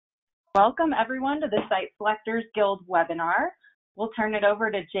Welcome everyone to the Site Selectors Guild webinar. We'll turn it over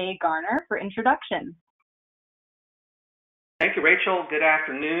to Jay Garner for introduction. Thank you, Rachel. Good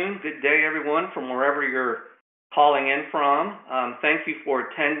afternoon. Good day, everyone, from wherever you're calling in from. Thank you for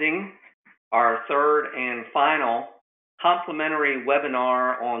attending our third and final complimentary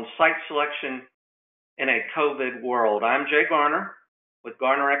webinar on site selection in a COVID world. I'm Jay Garner with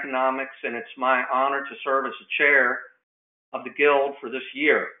Garner Economics, and it's my honor to serve as the chair of the Guild for this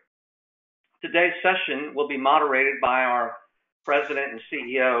year. Today's session will be moderated by our President and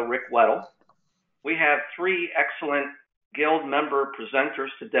CEO, Rick Weddle. We have three excellent Guild member presenters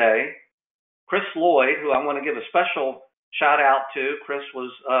today. Chris Lloyd, who I want to give a special shout out to. Chris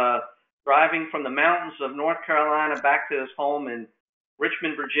was driving from the mountains of North Carolina back to his home in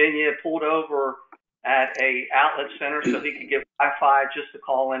Richmond, Virginia, pulled over at a outlet center so he could get Wi-Fi just to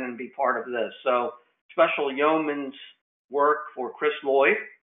call in and be part of this. So special yeoman's work for Chris Lloyd.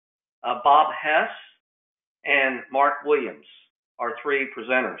 Bob Hess and Mark Williams are three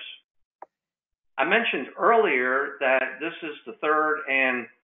presenters. I mentioned earlier that this is the third and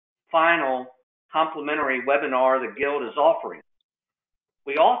final complimentary webinar the Guild is offering.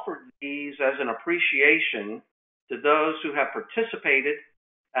 We offered these as an appreciation to those who have participated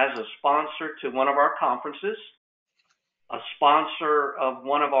as a sponsor to one of our conferences, a sponsor of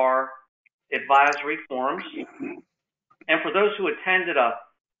one of our advisory forums, and for those who attended a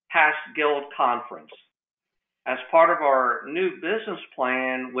past Guild conference. As part of our new business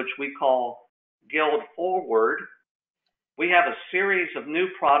plan, which we call Guild Forward, we have a series of new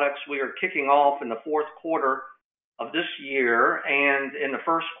products we are kicking off in the fourth quarter of this year and in the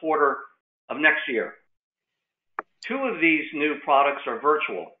first quarter of next year. Two of these new products are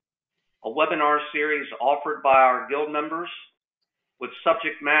virtual, a webinar series offered by our Guild members with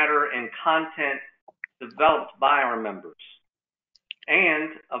subject matter and content developed by our members, and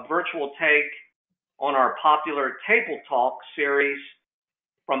a virtual take on our popular Table Talk series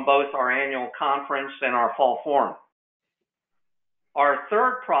from both our annual conference and our fall forum. Our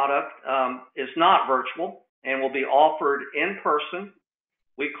third product is not virtual and will be offered in person.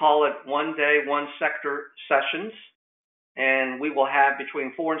 We call it One Day, One Sector Sessions, and we will have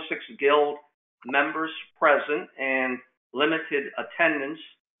between 4 and 6 Guild members present and limited attendance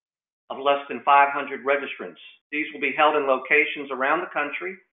of less than 500 registrants. These will be held in locations around the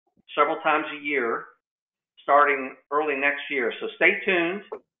country several times a year, starting early next year. So stay tuned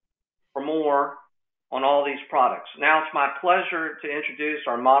for more on all these products. Now it's my pleasure to introduce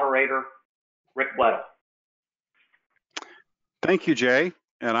our moderator, Rick Weddle. Thank you, Jay.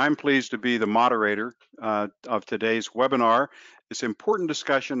 And I'm pleased to be the moderator of today's webinar. This important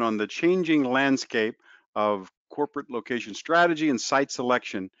discussion on the changing landscape of corporate location strategy and site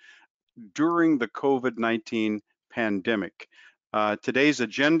selection during the COVID-19 pandemic. Today's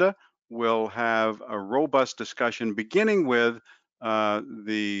agenda will have a robust discussion beginning with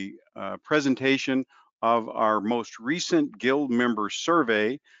the presentation of our most recent Guild member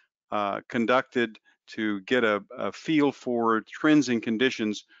survey conducted to get a feel for trends and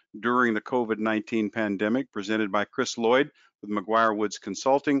conditions during the COVID-19 pandemic, presented by Chris Lloyd with McGuireWoods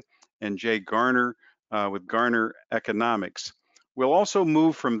Consulting and Jay Garner with Garner Economics. We'll also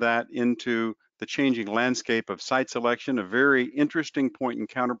move from that into the changing landscape of site selection, a very interesting point and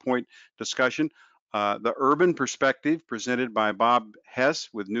counterpoint discussion. The urban perspective presented by Bob Hess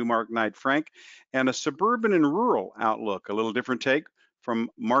with Newmark Knight Frank, and a suburban and rural outlook, a little different take from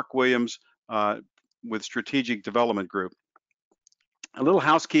Mark Williams with Strategic Development Group. A little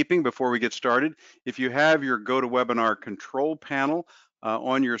housekeeping before we get started. If you have your GoToWebinar control panel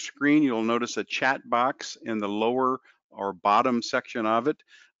on your screen, you'll notice a chat box in the lower or bottom section of it.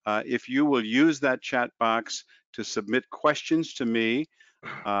 If you will use that chat box to submit questions to me,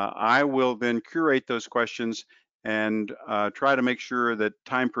 I will then curate those questions and try to make sure that,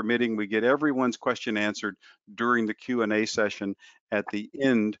 time permitting, we get everyone's question answered during the Q&A session at the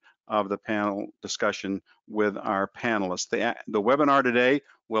end of the panel discussion with our panelists. The webinar today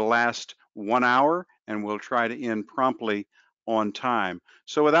will last 1 hour and we'll try to end promptly on time.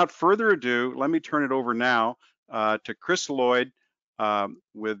 So without further ado, let me turn it over now to Chris Lloyd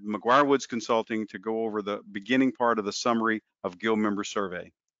with McGuireWoods Consulting to go over the beginning part of the summary of Guild member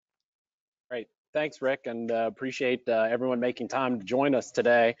survey. Great. Thanks, Rick, and appreciate everyone making time to join us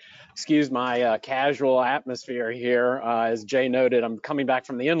today. Excuse my casual atmosphere here. As Jay noted, I'm coming back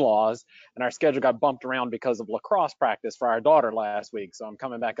from the in-laws, and our schedule got bumped around because of lacrosse practice for our daughter last week, so I'm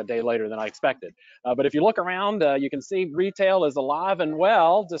coming back a day later than I expected. But if you look around, you can see retail is alive and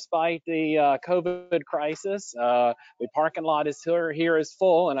well despite the COVID crisis. The parking lot is here is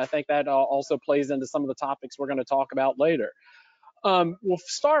full, and I think that also plays into some of the topics we're going to talk about later. We'll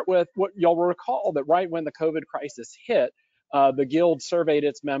start with what y'all will recall that right when the COVID crisis hit, the Guild surveyed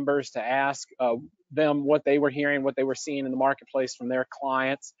its members to ask them what they were hearing, what they were seeing in the marketplace from their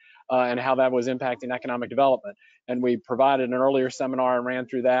clients, and how that was impacting economic development. And we provided an earlier seminar and ran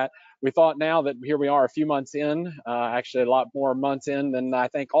through that. We thought now that here we are a few months in, actually a lot more months in than I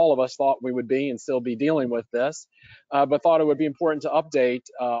think all of us thought we would be and still be dealing with this, but thought it would be important to update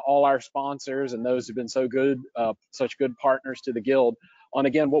all our sponsors and those who've been so good, such good partners to the Guild on,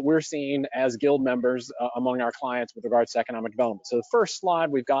 again, what we're seeing as Guild members among our clients with regards to economic development. So the first slide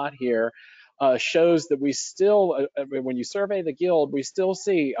we've got here shows that we still, when you survey the Guild, we still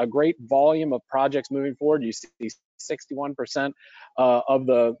see a great volume of projects moving forward. You see 61% of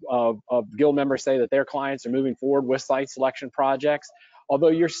Guild members say that their clients are moving forward with site selection projects. Although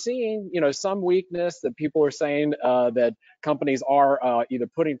you're seeing, some weakness that people are saying that companies are either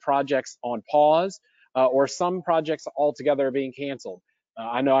putting projects on pause or some projects altogether are being canceled.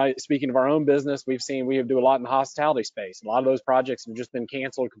 I know, speaking of our own business, we do a lot in the hospitality space. A lot of those projects have just been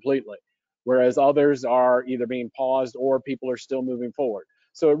canceled completely, whereas others are either being paused or people are still moving forward.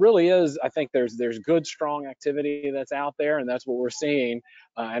 So it really is, I think there's good, strong activity that's out there, and that's what we're seeing.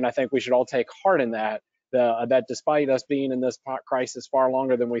 And I think we should all take heart in that, that despite us being in this crisis far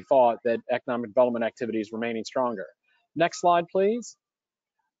longer than we thought, that economic development activity is remaining stronger. Next slide, please.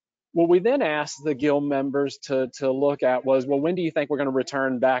 What we then asked the Guild members to look at was, well, when do you think we're going to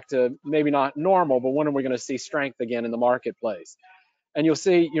return back to maybe not normal, but when are we going to see strength again in the marketplace? And you'll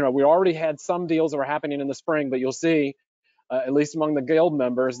see, we already had some deals that were happening in the spring, but you'll see, at least among the Guild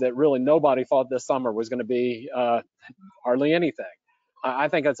members, that really nobody thought this summer was going to be hardly anything. I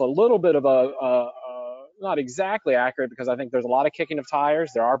think that's a little bit of not exactly accurate, because I think there's a lot of kicking of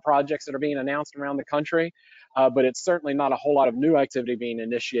tires. There are projects that are being announced around the country, but it's certainly not a whole lot of new activity being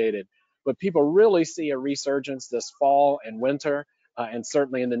initiated. But people really see a resurgence this fall and winter, and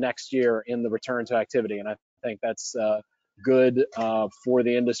certainly in the next year in the return to activity. And I think that's good for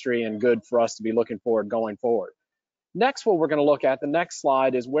the industry and good for us to be looking forward going forward. Next, what we're going to look at, the next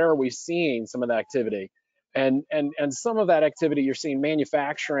slide, is where are we seeing some of the activity? And some of that activity you're seeing,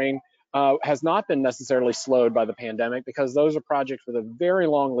 manufacturing has not been necessarily slowed by the pandemic, because those are projects with a very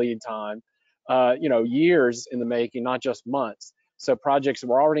long lead time, years in the making, not just months. So projects that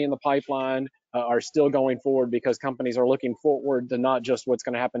were already in the pipeline are still going forward, because companies are looking forward to not just what's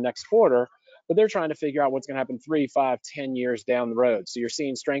going to happen next quarter, but they're trying to figure out what's going to happen 3, 5, 10 years down the road. So you're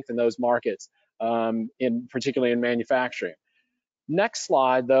seeing strength in those markets, particularly in manufacturing. Next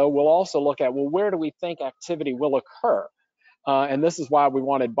slide, though, we'll also look at, well, where do we think activity will occur? And this is why we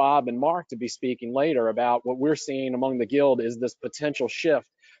wanted Bob and Mark to be speaking later about what we're seeing among the Guild is this potential shift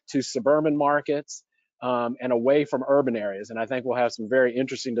to suburban markets and away from urban areas. And I think we'll have some very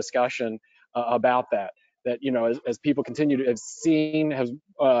interesting discussion about that. That, as people continue to see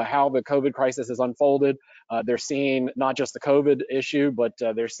how the COVID crisis has unfolded, they're seeing not just the COVID issue, but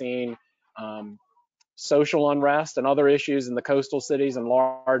they're seeing social unrest and other issues in the coastal cities and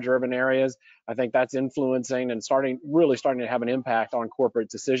large urban areas. I think that's influencing and really starting to have an impact on corporate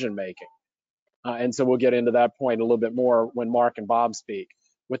decision making. And so we'll get into that point a little bit more when Mark and Bob speak.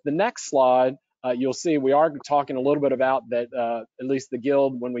 With the next slide, you'll see we are talking a little bit about that, at least the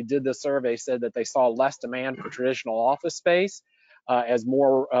Guild, when we did this survey, said that they saw less demand for traditional office space as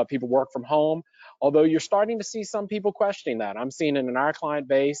more people work from home. Although you're starting to see some people questioning that. I'm seeing it in our client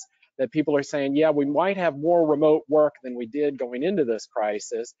base that people are saying, yeah, we might have more remote work than we did going into this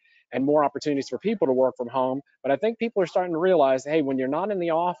crisis and more opportunities for people to work from home. But I think people are starting to realize, hey, when you're not in the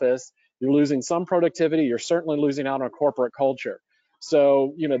office, you're losing some productivity. You're certainly losing out on corporate culture.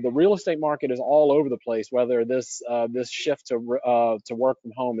 So, the real estate market is all over the place, whether this shift to work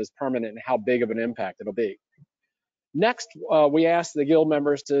from home is permanent and how big of an impact it'll be. Next, we asked the Guild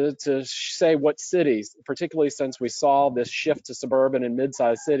members to say what cities, particularly since we saw this shift to suburban and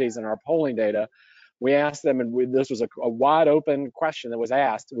mid-sized cities in our polling data. We asked them, and this was a wide open question that was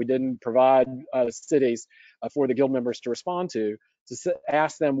asked. We didn't provide cities for the Guild members to respond to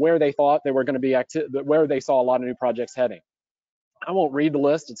ask them where they thought they were going to be where they saw a lot of new projects heading. I won't read the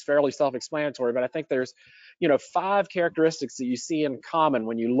list, it's fairly self-explanatory, but I think there's 5 characteristics that you see in common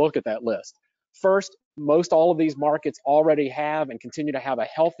when you look at that list. First, most all of these markets already have and continue to have a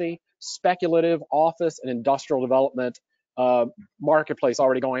healthy, speculative office and industrial development marketplace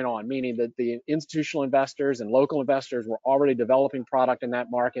already going on, meaning that the institutional investors and local investors were already developing product in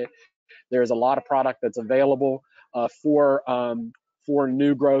that market. There's a lot of product that's available for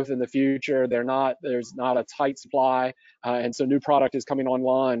new growth in the future. There's not a tight supply, and so new product is coming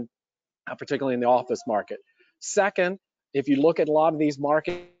online, particularly in the office market. Second, if you look at a lot of these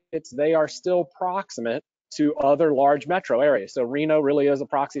markets, they are still proximate to other large metro areas. So Reno really is a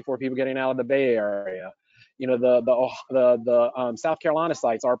proxy for people getting out of the Bay Area. You know, the South Carolina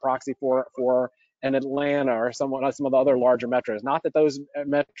sites are a proxy for an Atlanta or some of the other larger metros. Not that those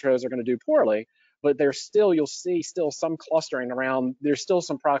metros are going to do poorly, but there's still, you'll see still some clustering around. There's still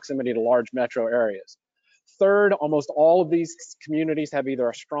some proximity to large metro areas. Third, almost all of these communities have either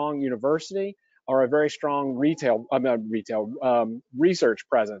a strong university or a very strong research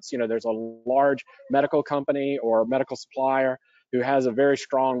presence. You know, there's a large medical company or medical supplier who has a very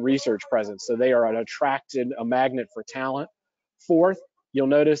strong research presence. So they are a magnet for talent. Fourth, you'll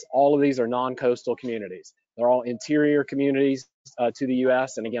notice all of these are non-coastal communities. They're all interior communities to the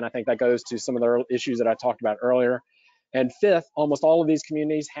US. And again, I think that goes to some of the issues that I talked about earlier. And fifth, almost all of these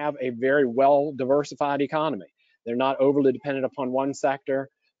communities have a very well-diversified economy. They're not overly dependent upon one sector.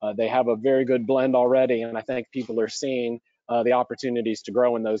 They have a very good blend already, and I think people are seeing the opportunities to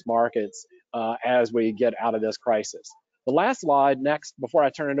grow in those markets as we get out of this crisis. The last slide next, before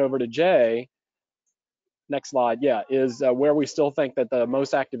I turn it over to Jay, next slide, yeah, is where we still think that the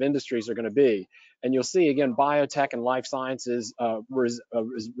most active industries are going to be. And you'll see, again, biotech and life sciences,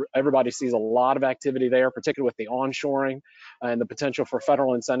 everybody sees a lot of activity there, particularly with the onshoring and the potential for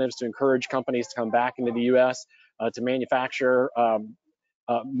federal incentives to encourage companies to come back into the US to manufacture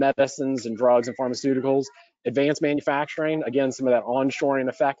medicines and drugs and pharmaceuticals. Advanced manufacturing, again, some of that onshoring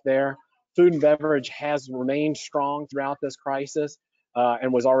effect there. Food and beverage has remained strong throughout this crisis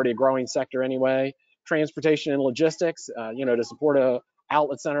and was already a growing sector anyway. Transportation and logistics, you know, to support a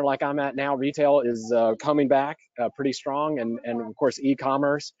outlet center like I'm at now, retail is coming back pretty strong, and of course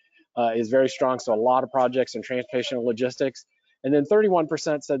e-commerce is very strong. So a lot of projects in transportation and logistics. And then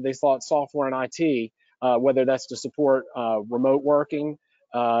 31% said they thought software and IT, whether that's to support remote working,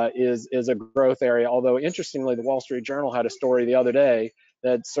 is a growth area. Although interestingly, the Wall Street Journal had a story the other day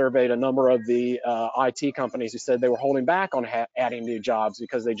that surveyed a number of the IT companies who said they were holding back on adding new jobs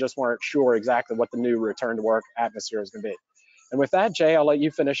because they just weren't sure exactly what the new return to work atmosphere is going to be. And with that, Jay, I'll let you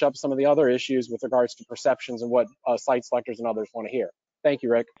finish up some of the other issues with regards to perceptions and what site selectors and others want to hear. Thank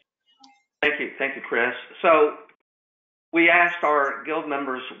you, Rick. Thank you, Chris. So we asked our guild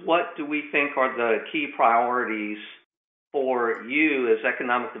members, what do we think are the key priorities for you as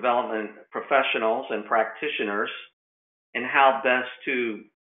economic development professionals and practitioners, and how best to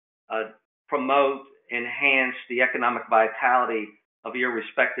promote, enhance the economic vitality of your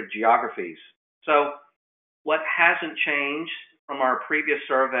respective geographies. So what hasn't changed from our previous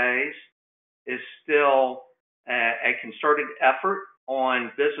surveys is still a concerted effort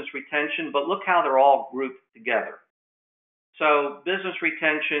on business retention, but look how they're all grouped together. So business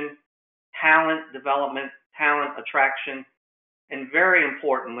retention, talent development, talent attraction, and very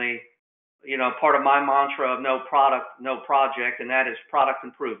importantly, you know, part of my mantra of no product, no project, and that is product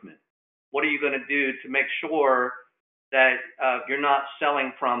improvement. What are you going to do to make sure that you're not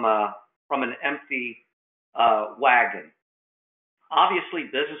selling from an empty wagon? Obviously,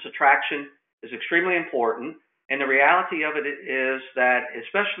 business attraction is extremely important, and the reality of it is that,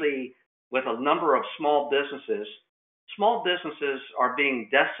 especially with a number of small businesses are being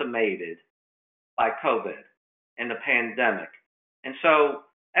decimated by COVID and the pandemic. And so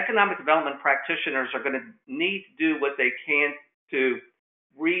economic development practitioners are going to need to do what they can to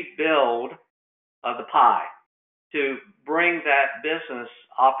rebuild the pie, to bring that business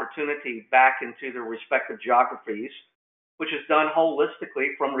opportunity back into their respective geographies, which is done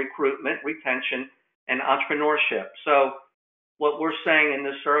holistically from recruitment, retention, and entrepreneurship. So what we're saying in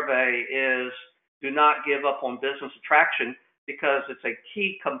this survey is do not give up on business attraction, because it's a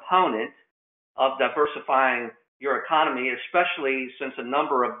key component of diversifying your economy, especially since a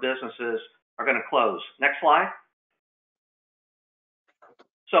number of businesses are going to close. Next slide.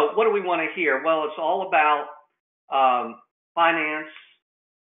 So what do we want to hear? Well, it's all about finance,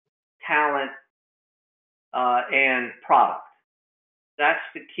 talent, and product. That's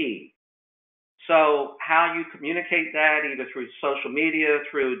the key. So how you communicate that, either through social media,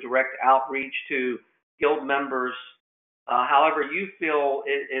 through direct outreach to guild members, however you feel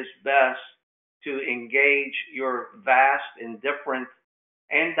it is best to engage your vast and different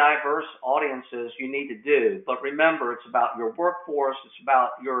and diverse audiences, you need to do. But remember, it's about your workforce, it's about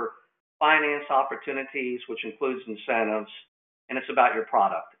your finance opportunities, which includes incentives, and it's about your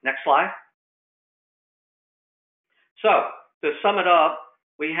product. Next slide. So to sum it up,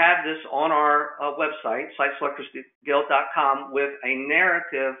 we have this on our website, siteselectorsguild.com, with a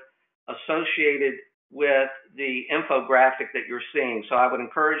narrative associated with the infographic that you're seeing. So I would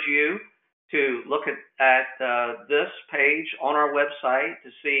encourage you to look at this page on our website to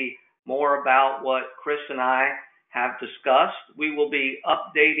see more about what Chris and I have discussed. We will be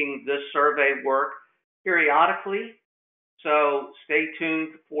updating this survey work periodically, so stay tuned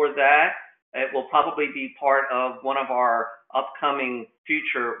for that. It will probably be part of one of our upcoming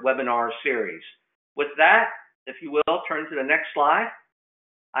future webinar series. With that, if you will, turn to the next slide.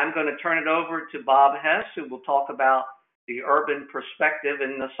 I'm going to turn it over to Bob Hess, who will talk about the urban perspective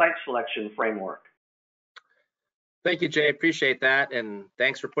in the site selection framework. Thank you, Jay. Appreciate that. And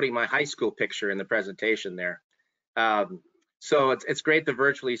thanks for putting my high school picture in the presentation there. So it's great to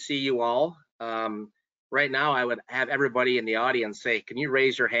virtually see you all. Right now, I would have everybody in the audience say, can you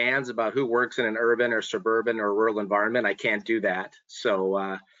raise your hands about who works in an urban or suburban or rural environment? I can't do that.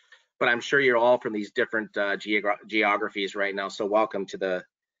 So, but I'm sure you're all from these different geographies right now. So welcome to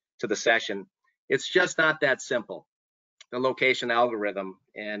the session. It's just not that simple, the location algorithm.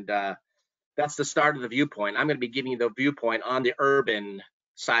 And that's the start of the viewpoint. I'm going to be giving you the viewpoint on the urban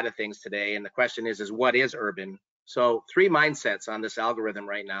side of things today. And the question is what is urban? So 3 mindsets on this algorithm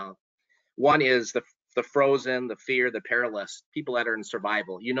right now. One is the frozen, the fear, the perilous, people that are in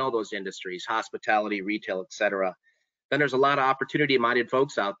survival. You know those industries, hospitality, retail, etc. Then there's a lot of opportunity-minded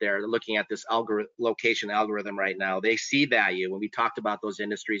folks out there looking at this location algorithm right now. They see value. When we talked about those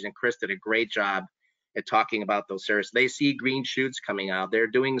industries, and Chris did a great job at talking about those areas. They see green shoots coming out. They're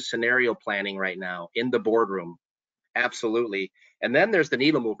doing scenario planning right now in the boardroom. Absolutely. And then there's the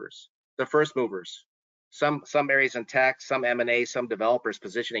needle movers, the first movers. Some areas in tech, some M&A, some developers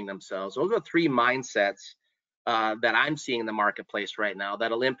positioning themselves. Those are 3 mindsets that I'm seeing in the marketplace right now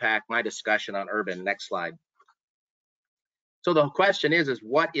that'll impact my discussion on urban. Next slide. So the question is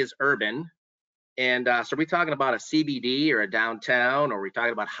what is urban? And so are we talking about a CBD or a downtown, or are we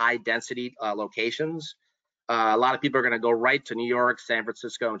talking about high density locations? A lot of people are going to go right to New York, San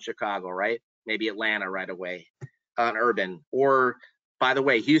Francisco, and Chicago, right? Maybe Atlanta right away on urban. Or by the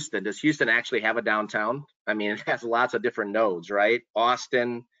way, Houston, does Houston actually have a downtown? I mean, it has lots of different nodes, right?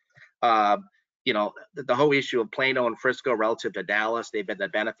 Austin, you know, the whole issue of Plano and Frisco relative to Dallas, they've been the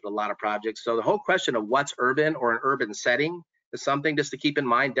benefit of a lot of projects. So the whole question of what's urban or an urban setting is something just to keep in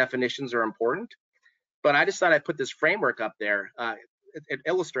mind. Definitions are important. But I just thought I'd put this framework up there. It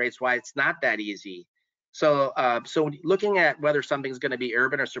illustrates why it's not that easy. So, so looking at whether something's going to be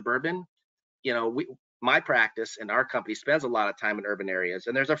urban or suburban, you know, my practice and our company spends a lot of time in urban areas,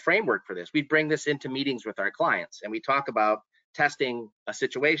 and there's a framework for this. We bring this into meetings with our clients, and we talk about testing a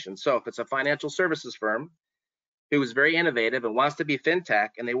situation. So if it's a financial services firm who is very innovative and wants to be fintech,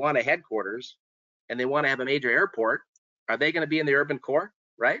 and they want a headquarters, and they want to have a major airport, are they going to be in the urban core,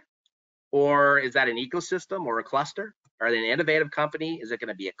 right? Or is that an ecosystem or a cluster? Are they an innovative company? Is it going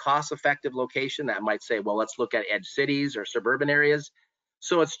to be a cost-effective location that might say, well, let's look at edge cities or suburban areas?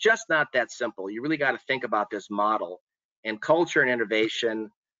 So it's just not that simple. You really got to think about this model, and culture and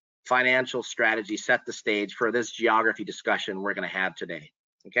innovation, financial strategy set the stage for this geography discussion we're going to have today.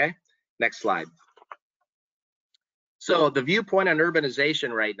 Okay, next slide. So the viewpoint on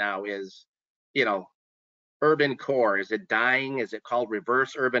urbanization right now is, you know, urban core. Is it dying? Is it called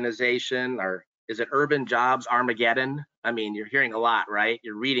reverse urbanization? Or is it urban jobs Armageddon? I mean, you're hearing a lot, right?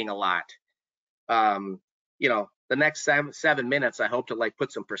 You're reading a lot. You know, the next seven minutes, I hope to like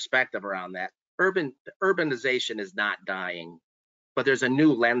put some perspective around that. Urbanization is not dying, but there's a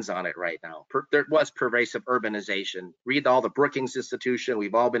new lens on it right now. There was pervasive urbanization. Read all the Brookings Institution.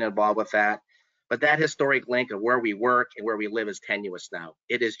 We've all been involved with that. But that historic link of where we work and where we live is tenuous now.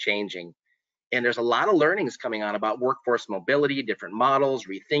 It is changing. And there's a lot of learnings coming on about workforce mobility, different models,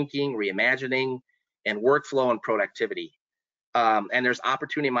 rethinking, reimagining, and workflow and productivity. And there's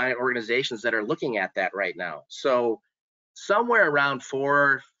opportunity-minded organizations that are looking at that right now. So somewhere around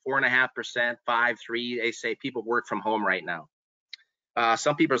 4.5%, 5, 3, they say people work from home right now.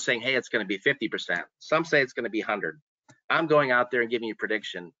 Some people are saying, hey, it's going to be 50%. Some say it's going to be 100. I'm going out there and giving you a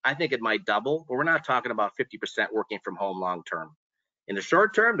prediction. I think it might double, but we're not talking about 50% working from home long term. In the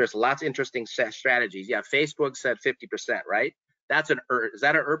short term, there's lots of interesting strategies. Yeah, Facebook said 50%, right? Is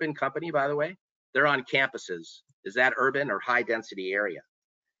that an urban company, by the way? They're on campuses. Is that urban or high density area,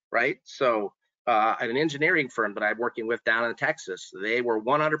 right? So an engineering firm that I'm working with down in Texas, they were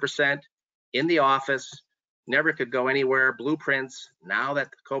 100% in the office, never could go anywhere, blueprints. Now that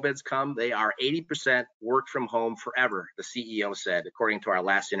COVID's come, they are 80% work from home forever, the CEO said, according to our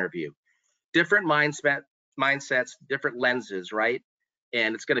last interview. Different mindsets, different lenses, right?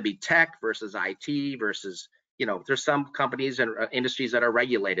 And it's going to be tech versus IT versus, you know, there's some companies and industries that are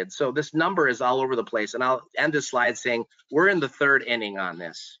regulated. So this number is all over the place. And I'll end this slide saying we're in the 3rd inning on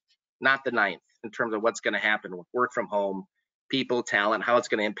this, not the 9th, in terms of what's going to happen with work from home, people, talent, how it's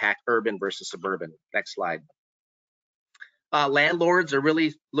going to impact urban versus suburban. Next slide. Landlords are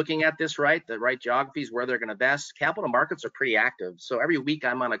really looking at this, right? The right geographies, where they're going to invest. Capital markets are pretty active. So every week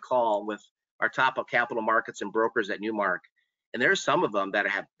I'm on a call with our top capital markets and brokers at Newmark. And there's some of them that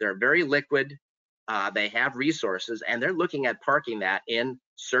they're very liquid, they have resources, and they're looking at parking that in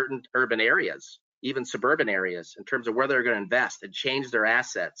certain urban areas, even suburban areas, in terms of where they're going to invest and change their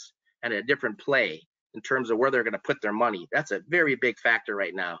assets and a different play in terms of where they're going to put their money. That's a very big factor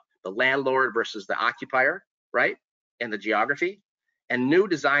right now. The landlord versus the occupier, right? And the geography. And new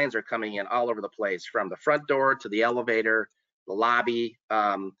designs are coming in all over the place, from the front door to the elevator, the lobby.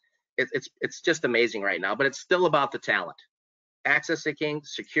 It's just amazing right now, but it's still about the talent. Accessing,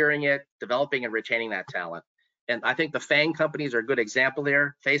 securing it, developing and retaining that talent. And I think the FANG companies are a good example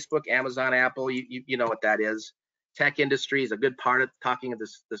there. Facebook, Amazon, Apple, you know what that is. Tech industry is a good part of talking of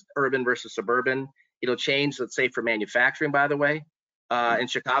this urban versus suburban. It'll change, let's say, for manufacturing, by the way. In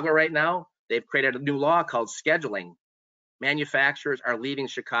Chicago right now, they've created a new law called scheduling. Manufacturers are leaving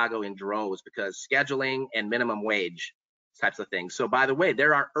Chicago in droves because scheduling and minimum wage types of things. So by the way,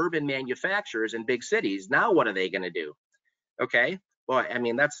 there are urban manufacturers in big cities. Now what are they going to do? Okay, well, I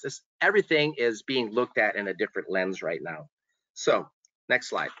mean, that's just, everything is being looked at in a different lens right now. So next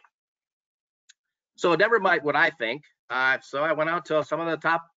slide. So never mind what I think. So I went out to some of the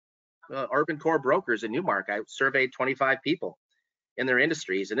top urban core brokers in Newmark. I surveyed 25 people in their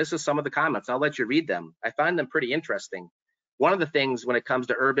industries, and this is some of the comments. I'll let you read them. I find them pretty interesting. One of the things when it comes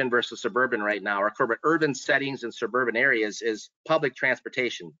to urban versus suburban right now, or corporate urban settings and suburban areas, is public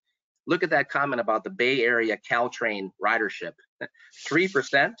transportation. Look at that comment about the Bay Area Caltrain ridership,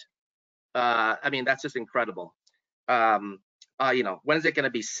 3%. I mean, that's just incredible. You know, when is it going to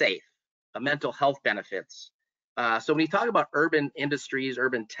be safe? Mental health benefits. So when you talk about urban industries,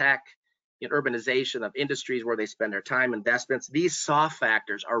 urban tech, urbanization of industries where they spend their time, investments, these soft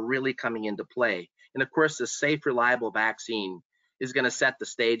factors are really coming into play. And of course, the safe, reliable vaccine is going to set the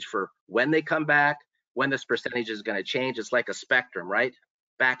stage for when they come back, when this percentage is going to change. It's like a spectrum, right?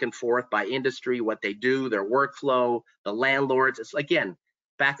 Back and forth by industry, what they do, their workflow, the landlords. It's, again,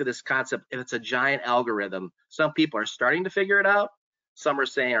 back to this concept, if it's a giant algorithm, some people are starting to figure it out. Some are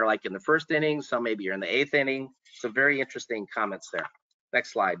saying are like in the first inning, some maybe are in the 8th inning. Some very interesting comments there.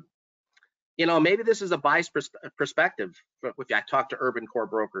 Next slide. You know, maybe this is a biased perspective. If I talk to urban core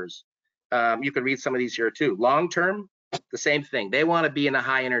brokers, you can read some of these here too. Long term, the same thing. They want to be in a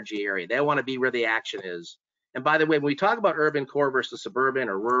high energy area. They want to be where the action is. And by the way, when we talk about urban core versus suburban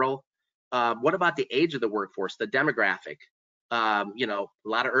or rural, what about the age of the workforce, the demographic? You know, a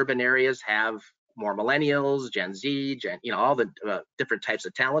lot of urban areas have more millennials, Gen Z, you know, all the different types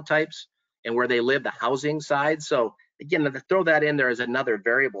of talent types, and where they live, the housing side. So again, to throw that in there is another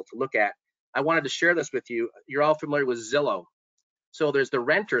variable to look at. I wanted to share this with you. You're all familiar with Zillow. So there's the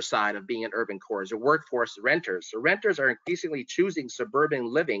renter side of being an urban core, the workforce renters. So renters are increasingly choosing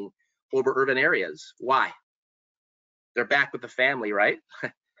suburban living over urban areas. Why? They're back with the family, right?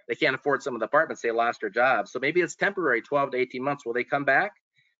 They can't afford some of the apartments, they lost their jobs. So maybe it's temporary, 12 to 18 months. Will they come back?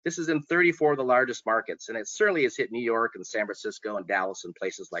 This is in 34 of the largest markets, and it certainly has hit New York and San Francisco and Dallas and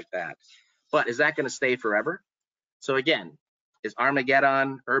places like that. But is that going to stay forever? So again, is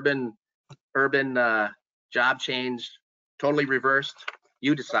Armageddon, urban job change totally reversed?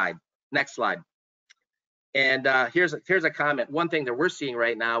 You decide. Next slide. And here's a comment. One thing that we're seeing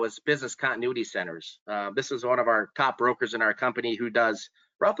right now is business continuity centers. This is one of our top brokers in our company who does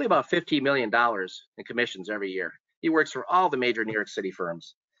roughly about $15 million in commissions every year. He works for all the major New York City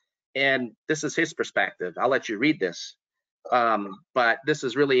firms. And this is his perspective. I'll let you read this. But this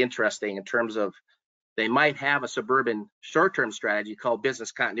is really interesting in terms of they might have a suburban short-term strategy called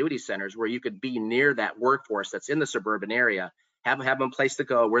business continuity centers where you could be near that workforce that's in the suburban area, have them a place to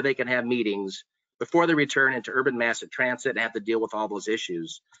go where they can have meetings before they return into urban mass transit and have to deal with all those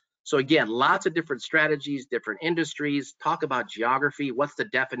issues. So again, lots of different strategies, different industries, talk about geography, what's the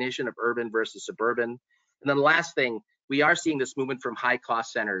definition of urban versus suburban. And then the last thing, we are seeing this movement from high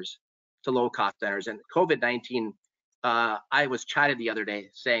cost centers to low cost centers. And COVID-19, I was chided the other day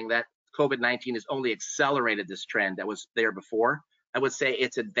saying that COVID-19 has only accelerated this trend that was there before. I would say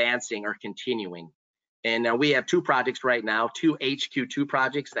it's advancing or continuing. And we have 2 projects right now, 2 HQ2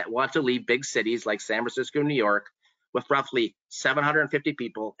 projects that want to leave big cities like San Francisco and New York with roughly 750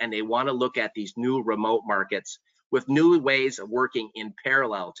 people, and they want to look at these new remote markets with new ways of working in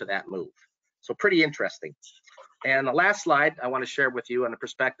parallel to that move. So pretty interesting. And the last slide I want to share with you on the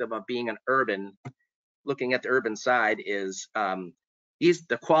perspective of being an urban, looking at the urban side is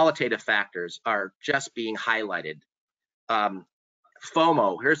the qualitative factors are just being highlighted.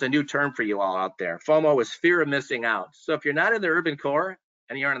 FOMO, here's a new term for you all out there. FOMO is fear of missing out. So if you're not in the urban core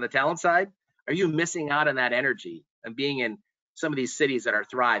and you're on the talent side, are you missing out on that energy and being in some of these cities that are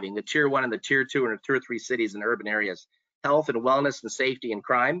thriving, the tier 1 and the tier 2 and the tier 3 cities in urban areas, health and wellness and safety and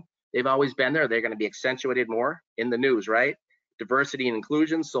crime? They've always been there. They're going to be accentuated more in the news, right? Diversity and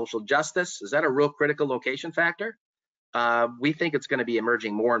inclusion, social justice. Is that a real critical location factor? We think it's going to be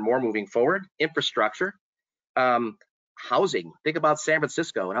emerging more and more moving forward. Infrastructure, housing. Think about San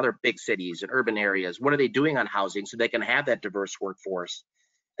Francisco and other big cities and urban areas. What are they doing on housing so they can have that diverse workforce?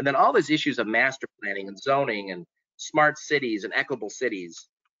 And then all these issues of master planning and zoning and smart cities and equitable cities.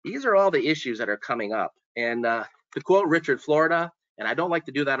 These are all the issues that are coming up. And to quote Richard Florida, and I don't like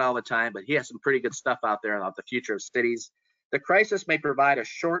to do that all the time, but he has some pretty good stuff out there about the future of cities. The crisis may provide a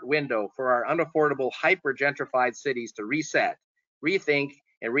short window for our unaffordable, hyper-gentrified cities to reset, rethink,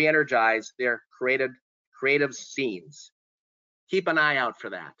 and re-energize their creative scenes. Keep an eye out for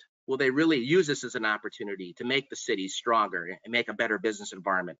that. Will they really use this as an opportunity to make the cities stronger and make a better business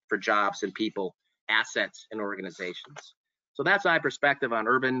environment for jobs and people, assets, and organizations? So that's my perspective on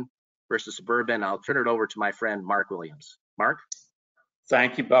urban versus suburban. I'll turn it over to my friend, Mark Williams. Mark?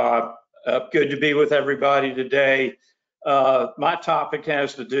 Thank you, Bob. Good to be with everybody today. My topic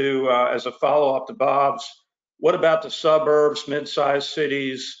has to do, as a follow-up to Bob's, what about the suburbs, mid-sized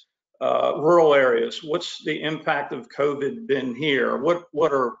cities, rural areas? What's the impact of COVID been here?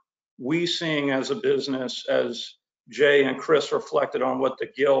 What are we seeing as a business, as Jay and Chris reflected on what the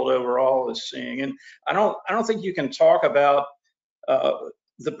Guild overall is seeing? And I don't think you can talk about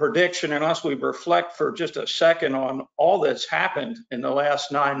the prediction unless we reflect for just a second on all that's happened in the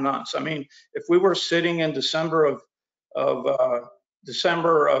last 9 months. I mean, if we were sitting in December of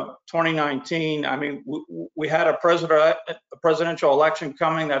 2019, I mean, we had a presidential election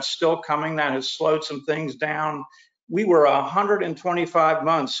coming. That's still coming. That has slowed some things down. We were 125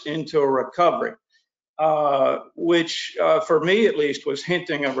 months into a recovery, which for me at least was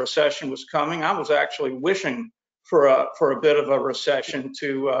hinting a recession was coming. I was actually wishing for a bit of a recession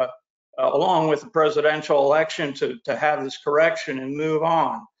to, along with the presidential election, to have this correction and move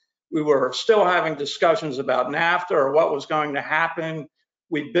on. We were still having discussions about NAFTA or what was going to happen.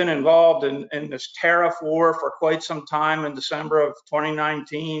 We'd been involved in this tariff war for quite some time. In December of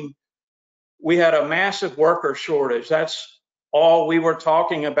 2019, we had a massive worker shortage. That's all we were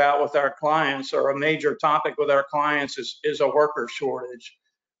talking about with our clients, or a major topic with our clients is a worker shortage.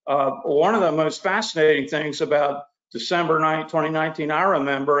 One of the most fascinating things about December 9, 2019, I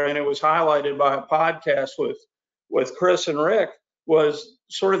remember, and it was highlighted by a podcast with Chris and Rick, was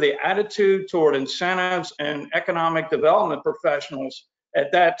sort of the attitude toward incentives and economic development professionals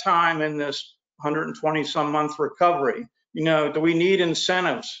at that time in this 120 some month recovery. You know, do we need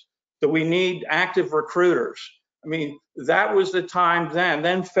incentives? Do we need active recruiters? I mean, that was the time then.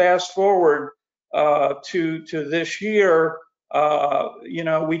 Then fast forward to this year, you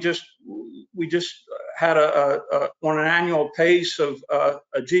know, we just had on an annual pace of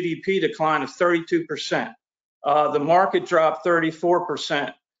a GDP decline of 32%. The market dropped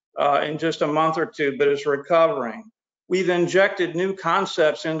 34% in just a month or two, but it's recovering. We've injected new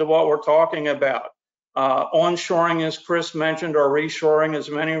concepts into what we're talking about. Onshoring, as Chris mentioned, or reshoring, as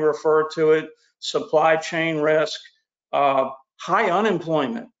many refer to it, supply chain risk, high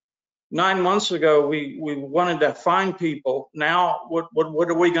unemployment. 9 months ago, we wanted to find people. Now, what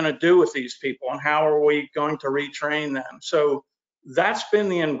are we going to do with these people, and how are we going to retrain them? So that's been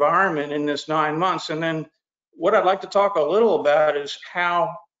the environment in this 9 months. And then what I'd like to talk a little about is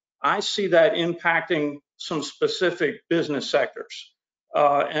how I see that impacting some specific business sectors.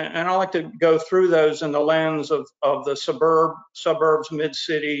 And I like to go through those in the lens of the suburbs,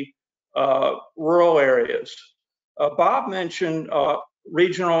 mid-city, rural areas. Bob mentioned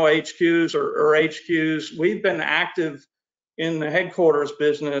regional HQs or HQs. We've been active in the headquarters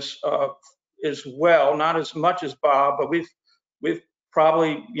business as well, not as much as Bob, but we've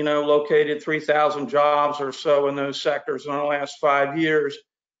probably, you know, located 3,000 jobs or so in those sectors in the last 5 years.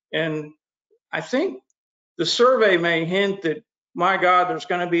 And I think the survey may hint that, my God, there's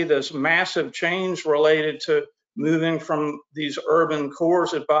going to be this massive change related to moving from these urban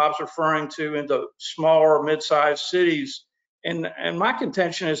cores that Bob's referring to into smaller, mid-sized cities. And my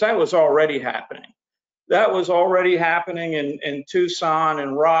contention is that was already happening. That was already happening in Tucson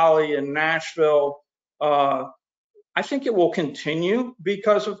and Raleigh and Nashville. I think it will continue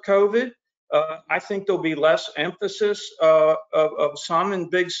because of COVID. I think there'll be less emphasis of some in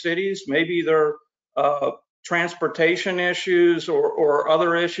big cities. Maybe there are transportation issues or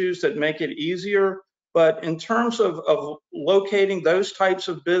other issues that make it easier. But in terms of locating those types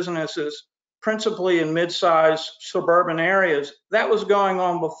of businesses, principally in mid-sized suburban areas, that was going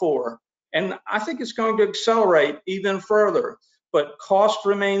on before. And I think it's going to accelerate even further. But cost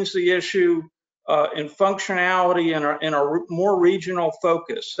remains the issue, and functionality in a more regional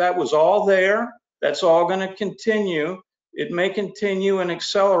focus. That was all there. That's all going to continue. It may continue and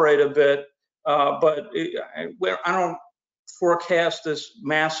accelerate a bit, but I don't forecast this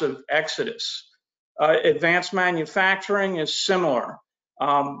massive exodus. Advanced manufacturing is similar.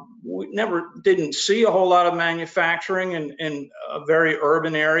 We didn't see a whole lot of manufacturing in very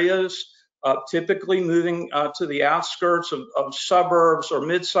urban areas, typically moving to the outskirts of suburbs or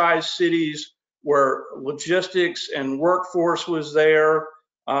mid-sized cities where logistics and workforce was there.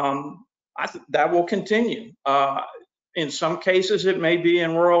 That will continue. In some cases, it may be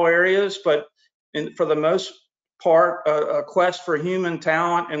in rural areas, but for the most part, a quest for human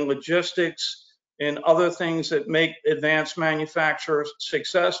talent and logistics and other things that make advanced manufacturers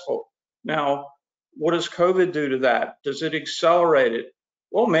successful. Now, what does COVID do to that? Does it accelerate it?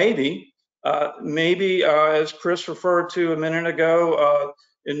 Well, maybe. Maybe, as Chris referred to a minute ago,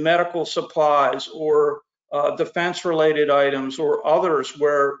 in medical supplies or defense-related items or others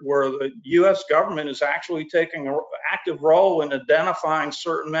where the U.S. government is actually taking an active role in identifying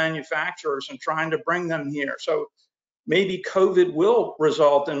certain manufacturers and trying to bring them here. So maybe COVID will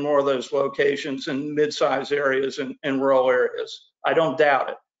result in more of those locations in mid-sized areas and rural areas. I don't doubt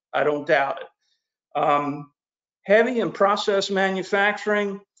it. I don't doubt it. Heavy and process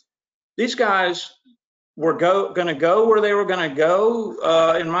manufacturing, these guys were going to go where they were going to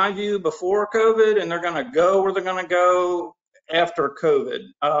go, in my view, before COVID, and they're going to go where they're going to go after COVID.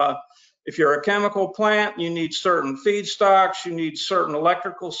 If you're a chemical plant, you need certain feedstocks, you need certain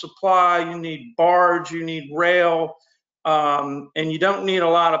electrical supply, you need barge, you need rail, and you don't need a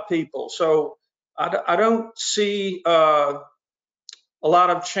lot of people. So I don't see a lot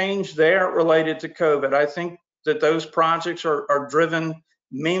of change there related to COVID. I think that those projects are driven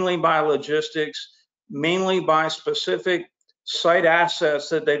mainly by logistics, mainly by specific site assets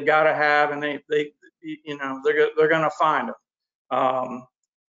that they've got to have, and they're going to find them.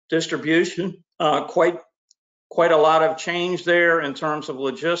 Distribution, quite a lot of change there in terms of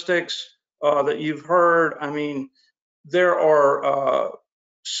logistics that you've heard. I mean, there are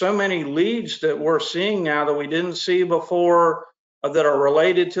so many leads that we're seeing now that we didn't see before that are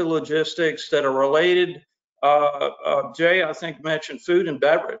related to logistics, that are related. Jay, I think, mentioned food and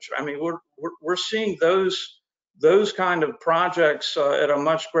beverage. I mean, we're seeing those kind of projects at a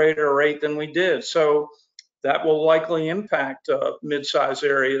much greater rate than we did. So that will likely impact mid-sized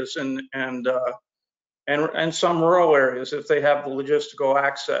areas and some rural areas if they have the logistical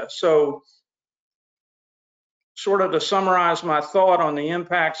access. So, sort of to summarize my thought on the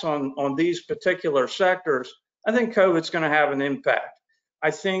impacts on these particular sectors, I think COVID's going to have an impact.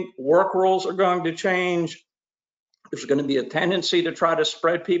 I think work rules are going to change. There's going to be a tendency to try to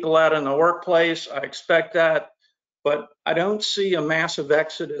spread people out in the workplace. I expect that, but I don't see a massive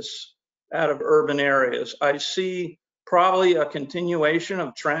exodus out of urban areas. I see probably a continuation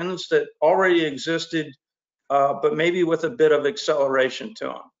of trends that already existed, but maybe with a bit of acceleration to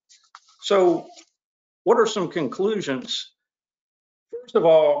them. So what are some conclusions? First of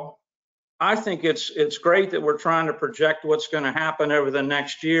all, I think it's great that we're trying to project what's going to happen over the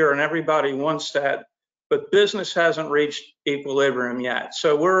next year, and everybody wants that. But business hasn't reached equilibrium yet.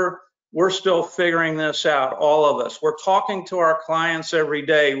 So we're still figuring this out, all of us. We're talking to our clients every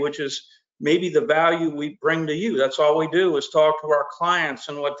day, which is maybe the value we bring to you. That's all we do is talk to our clients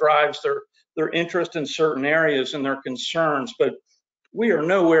and what drives their interest in certain areas and their concerns. But we are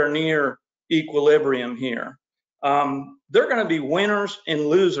nowhere near equilibrium here. They're going to be winners and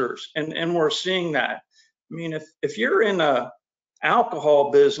losers, and we're seeing that. I mean, if you're in a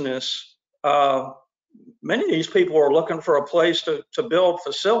alcohol business, many of these people are looking for a place to build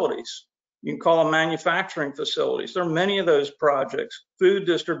facilities. You can call them manufacturing facilities. There are many of those projects. Food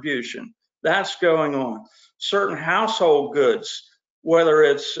distribution, that's going on. Certain household goods, whether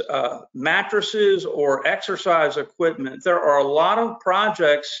it's mattresses or exercise equipment, there are a lot of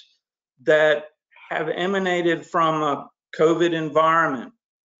projects that have emanated from a COVID environment.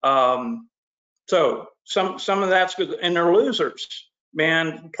 So some of that's good, and they're losers.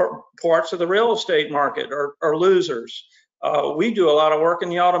 Man, parts of the real estate market are losers. We do a lot of work in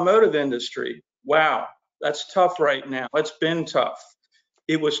the automotive industry. Wow, that's tough right now. It's been tough.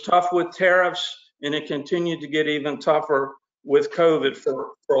 It was tough with tariffs, and it continued to get even tougher with COVID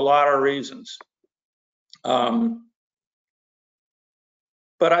for a lot of reasons.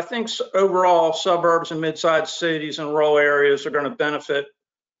 But I think overall, suburbs and mid-sized cities and rural areas are going to benefit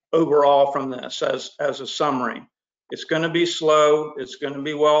overall from this as a summary. It's going to be slow, it's going to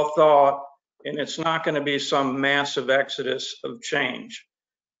be well thought, and it's not going to be some massive exodus of change.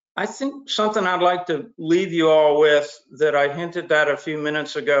 I think something I'd like to leave you all with that I hinted at a few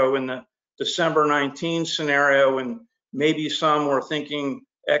minutes ago in the December 19 scenario, and maybe some were thinking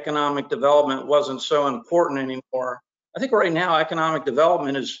economic development wasn't so important anymore. I think right now economic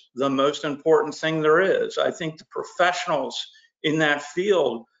development is the most important thing there is. I think the professionals in that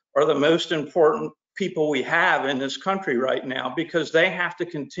field are the most important people we have in this country right now, because they have to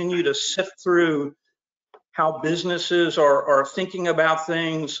continue to sift through how businesses are thinking about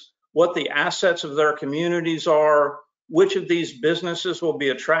things, what the assets of their communities are, which of these businesses will be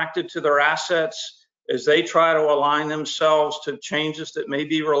attracted to their assets as they try to align themselves to changes that may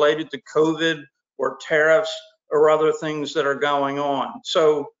be related to COVID or tariffs or other things that are going on.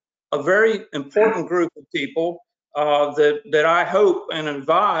 So a very important group of people that I hope and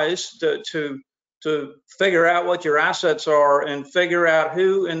advise to figure out what your assets are and figure out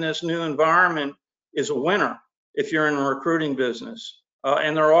who in this new environment is a winner if you're in a recruiting business.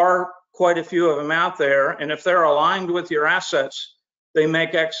 And there are quite a few of them out there. And if they're aligned with your assets, they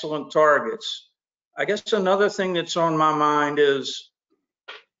make excellent targets. I guess another thing that's on my mind is,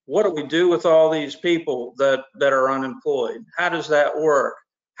 what do we do with all these people that are unemployed? How does that work?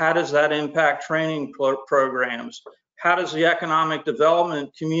 How does that impact training programs? How does the economic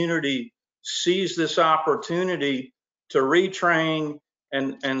development community seize this opportunity to retrain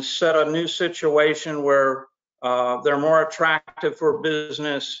and set a new situation where they're more attractive for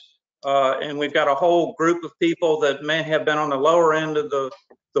business? And we've got a whole group of people that may have been on the lower end of the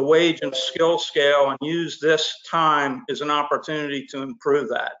wage and skill scale and use this time as an opportunity to improve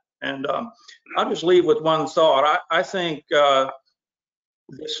that. And I'll just leave with one thought. I think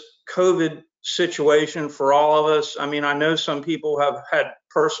this COVID situation for all of us, I mean, I know some people have had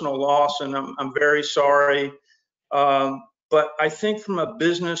personal loss, and I'm very sorry. But I think from a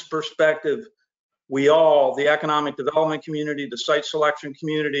business perspective, we all, the economic development community, the site selection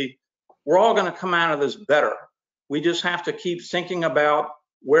community, we're all going to come out of this better. We just have to keep thinking about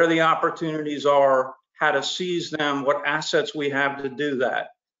where the opportunities are, how to seize them, what assets we have to do that.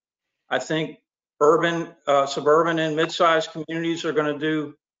 I think urban, suburban, and mid-sized communities are going to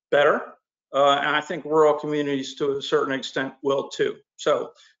do better. And I think rural communities to a certain extent will too.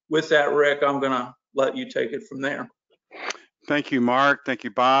 So with that, Rick, I'm going to let you take it from there. Thank you, Mark. Thank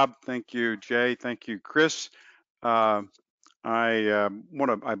you, Bob. Thank you, Jay. Thank you, Chris. What a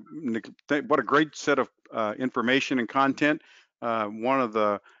great set of information and content. One of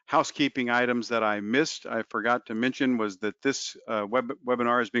the housekeeping items that I missed, I forgot to mention, was that this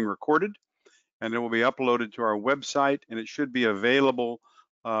webinar is being recorded, and it will be uploaded to our website, and it should be available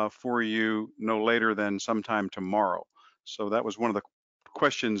for you no later than sometime tomorrow. So that was one of the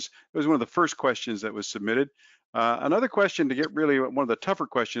questions. It was one of the first questions that was submitted. Another question, to get really one of the tougher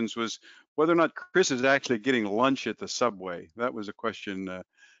questions, was whether or not Chris is actually getting lunch at the Subway. That was a question,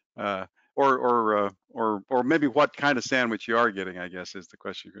 or maybe what kind of sandwich you are getting, I guess, is the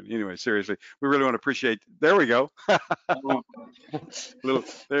question. Anyway, seriously, we really want to appreciate. There we go.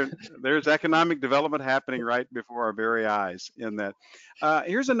 There's economic development happening right before our very eyes. In that,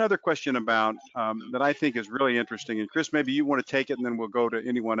 here's another question about that I think is really interesting. And Chris, maybe you want to take it, and then we'll go to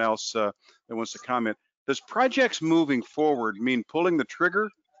anyone else that wants to comment. Does projects moving forward mean pulling the trigger,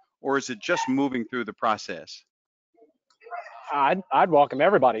 or is it just moving through the process? I'd welcome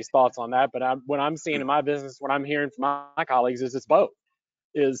everybody's thoughts on that, but what I'm seeing in my business, what I'm hearing from my colleagues, is it's both.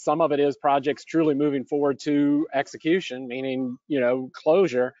 Is some of it is projects truly moving forward to execution, meaning,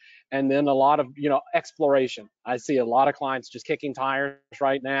 closure, and then a lot of, exploration. I see a lot of clients just kicking tires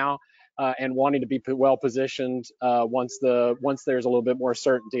right now and wanting to be well positioned once there's a little bit more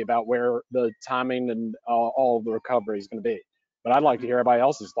certainty about where the timing and all of the recovery is going to be. But I'd like to hear everybody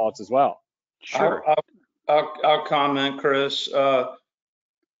else's thoughts as well. Sure. I'll comment, Chris.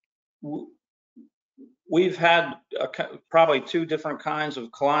 We've had probably two different kinds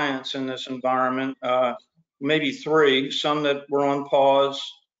of clients in this environment, maybe three, some that were on pause,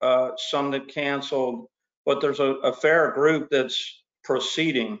 some that canceled, but there's a fair group that's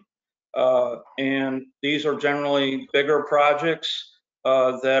proceeding. And these are generally bigger projects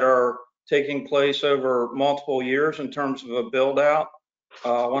that are taking place over multiple years in terms of a build out.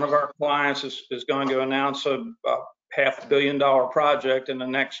 One of our clients is going to announce a $500 million project in the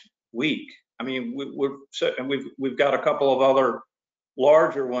next week. I mean, we've got a couple of other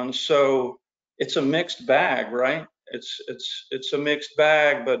larger ones, so it's a mixed bag, right? It's a mixed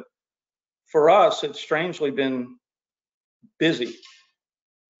bag, but for us, it's strangely been busy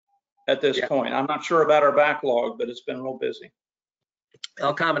at this point. I'm not sure about our backlog, but it's been real busy.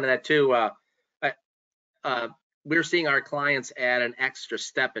 I'll comment on that too. We're seeing our clients add an extra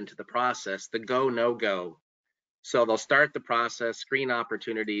step into the process, the go, no go. So they'll start the process, screen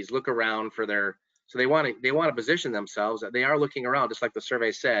opportunities, look around for so they want to position themselves. They are looking around, just like the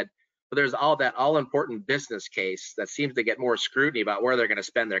survey said, but there's that all important business case that seems to get more scrutiny about where they're going to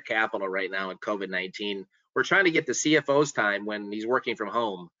spend their capital right now in COVID-19, we're trying to get the CFO's time when he's working from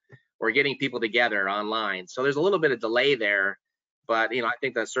home or getting people together online. So there's a little bit of delay there, but I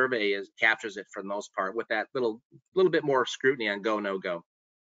think the survey captures it for the most part with that little bit more scrutiny on go, no go.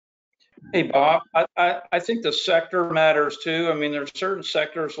 Hey, Bob, I think the sector matters too. I mean, there's certain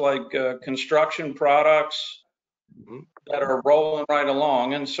sectors like construction products that are rolling right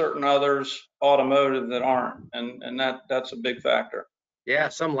along, and certain others, automotive, that aren't, and that's a big factor. Yeah,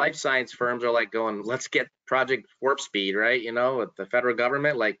 some life science firms are like going, let's get Project Warp Speed, right? With the federal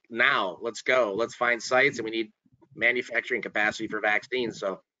government, like now, let's go, let's find sites, and we need manufacturing capacity for vaccines.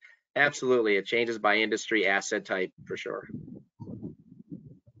 So absolutely, it changes by industry, asset type, for sure.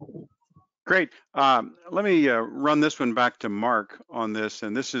 Great. Let me run this one back to Mark on this.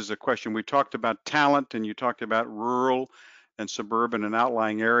 And this is a question. We talked about talent, and you talked about rural and suburban and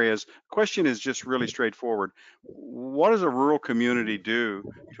outlying areas. Question is just really straightforward. What does a rural community do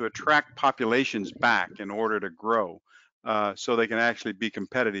to attract populations back in order to grow so they can actually be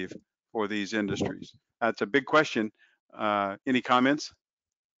competitive for these industries? That's a big question. Any comments?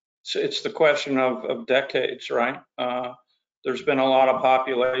 It's the question of decades, right? There's been a lot of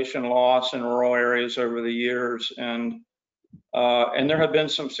population loss in rural areas over the years, and there have been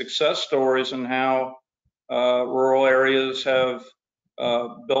some success stories in how rural areas have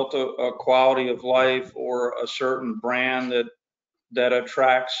built a quality of life or a certain brand that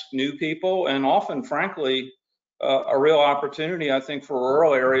attracts new people, and often, frankly, a real opportunity, I think, for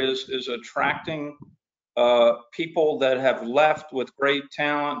rural areas is attracting people that have left with great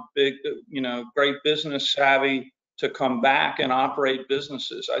talent, great business savvy, to come back and operate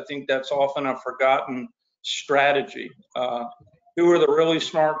businesses. I think that's often a forgotten strategy. Who are the really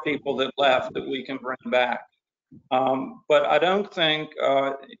smart people that left that we can bring back? But I don't think,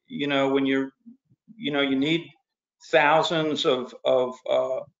 when you need thousands of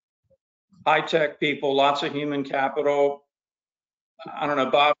high-tech people, lots of human capital. I don't know,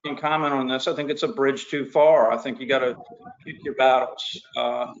 Bob can comment on this. I think it's a bridge too far. I think you got to pick your battles.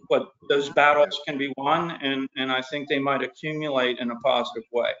 But those battles can be won, and I think they might accumulate in a positive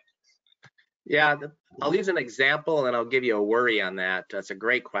way. Yeah, I'll use an example, and then I'll give you a worry on that. That's a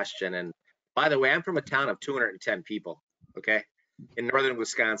great question. And by the way, I'm from a town of 210 people, okay, in northern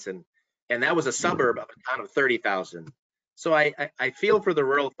Wisconsin. And that was a suburb of a town of 30,000. So I feel for the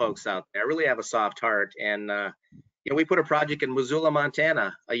rural folks out there. I really have a soft heart. And we put a project in Missoula,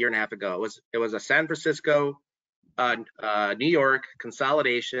 Montana a year and a half ago. It was a San Francisco, New York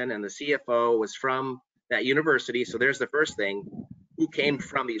consolidation, and the CFO was from that university. So there's the first thing, who came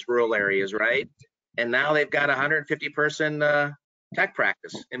from these rural areas, right? And now they've got a 150-person tech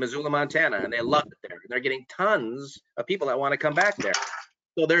practice in Missoula, Montana, and they love it there. They're getting tons of people that want to come back there.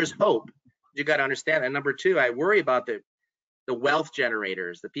 So there's hope. You got to understand. And number two, I worry about the wealth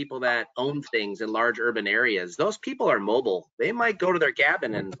generators, the people that own things in large urban areas. Those people are mobile. They might go to their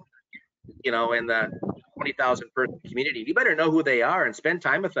cabin and, in the 20,000 person community. You better know who they are and spend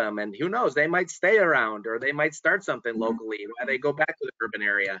time with them. And who knows, they might stay around, or they might start something locally while they go back to the urban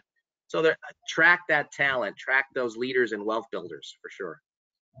area. So track that talent, track those leaders and wealth builders for sure.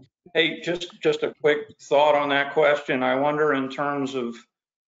 Hey, just a quick thought on that question. I wonder, in terms of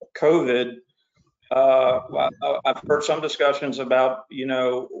COVID, I've heard some discussions about,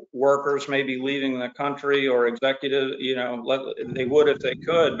 workers maybe leaving the country, or executive, they would if they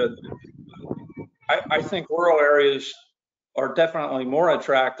could, but I think rural areas are definitely more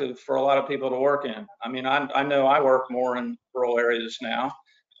attractive for a lot of people to work in. I mean, I know I work more in rural areas now.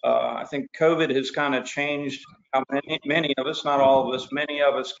 I think COVID has kind of changed how many of us, not all of us, many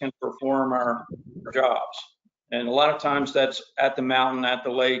of us can perform our jobs. And a lot of times that's at the mountain, at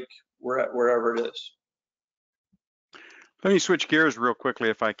the lake, wherever it is. Let me switch gears real quickly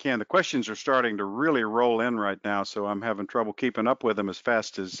if I can. The questions are starting to really roll in right now, so I'm having trouble keeping up with them as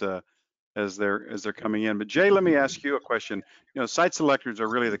fast as they're coming in. But Jay, let me ask you a question. Site selectors are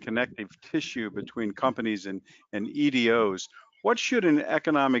really the connective tissue between companies and EDOs. What should an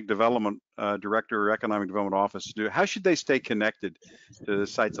economic development director or economic development office do? How should they stay connected to the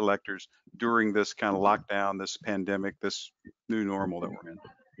site selectors during this kind of lockdown, this pandemic, this new normal that we're in?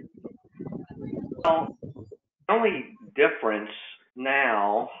 Well, the only difference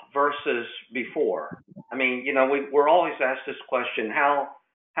now versus before, I mean, we're always asked this question, how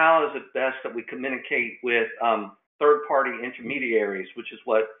is it best that we communicate with third-party intermediaries, which is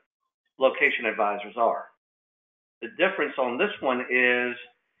what location advisors are. The difference on this one is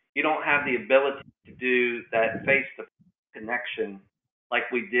you don't have the ability to do that face-to-face connection like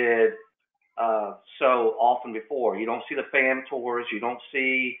we did so often before. You don't see the fam tours. You don't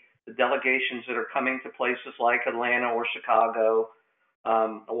see the delegations that are coming to places like Atlanta or Chicago.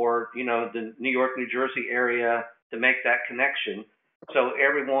 or the New York, New Jersey area to make that connection. So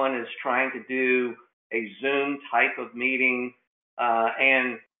everyone is trying to do a Zoom type of meeting,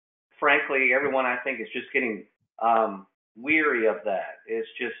 and frankly, everyone I think is just getting weary of that. It's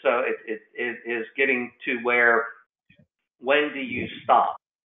just so it is getting to where, when do you stop?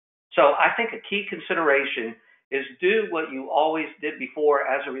 So I think a key consideration is do what you always did before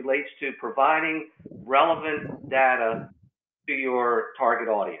as it relates to providing relevant data to your target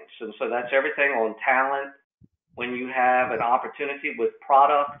audience. And so that's everything on talent. When you have an opportunity with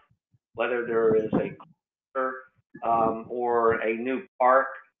product, whether there is a cluster or a new park,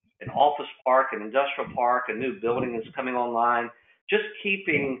 an office park, an industrial park, a new building that's coming online, just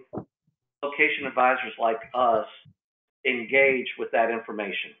keeping location advisors like us engaged with that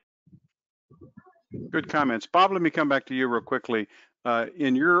information. Good comments. Bob, let me come back to you real quickly.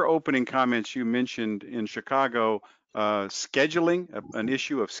 In your opening comments, you mentioned in Chicago scheduling, an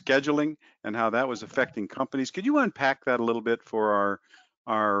issue of scheduling, and how that was affecting companies. Could you unpack that a little bit for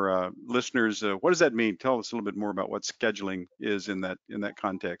our listeners? What does that mean? Tell us a little bit more about what scheduling is in that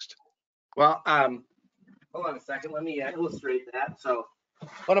context. Well, hold on a second. Let me illustrate that. So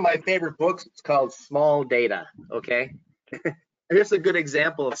one of my favorite books is called Small Data, okay? Here's a good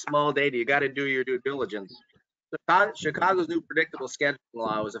example of small data. You got to do your due diligence. Chicago's new predictable scheduling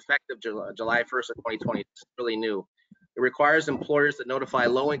law was effective July 1st of 2020. It's really new. It requires employers to notify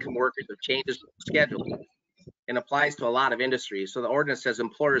low-income workers of changes to schedule and applies to a lot of industries. So the ordinance says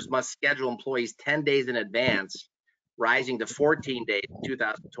employers must schedule employees 10 days in advance, rising to 14 days in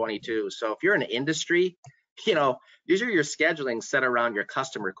 2022. So if you're in an industry, these are your scheduling set around your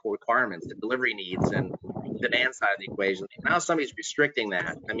customer requirements, the delivery needs, and demand side of the equation. Now somebody's restricting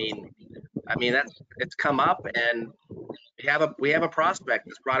that. I mean it's come up, and we have a prospect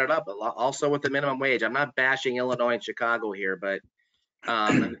that's brought it up. Also with the minimum wage. I'm not bashing Illinois and Chicago here, but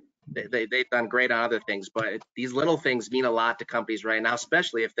they've done great on other things. But these little things mean a lot to companies right now,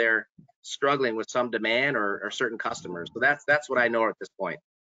 especially if they're struggling with some demand or certain customers. So that's what I know at this point.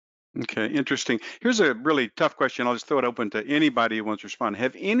 Okay, interesting. Here's a really tough question. I'll just throw it open to anybody who wants to respond.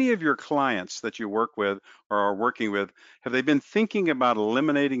 Have any of your clients that you work with or are working with, have they been thinking about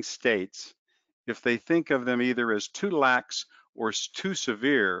eliminating states if they think of them either as too lax or too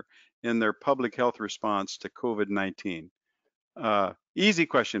severe in their public health response to COVID-19? Easy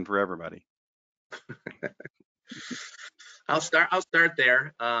question for everybody. I'll start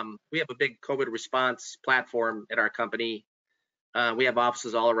there. We have a big COVID response platform at our company. We have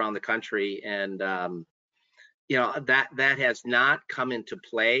offices all around the country, and that has not come into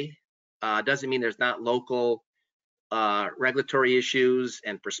play. Doesn't mean there's not local regulatory issues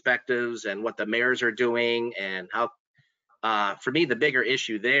and perspectives and what the mayors are doing, and how. For me, the bigger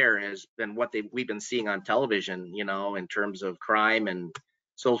issue there has been what we've been seeing on television, in terms of crime and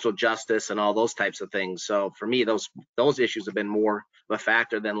social justice and all those types of things. So for me, those issues have been more of a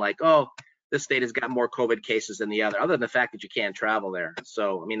factor than like, oh, this state has got more COVID cases than the other than the fact that you can't travel there.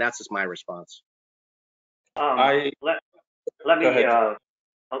 So, I mean, that's just my response. Let me,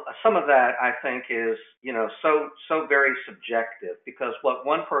 some of that I think is, so very subjective, because what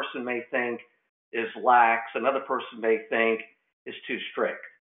one person may think is lax, another person may think is too strict.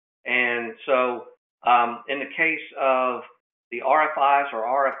 And so in the case of the RFIs or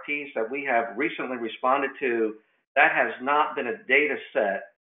RFPs that we have recently responded to, that has not been a data set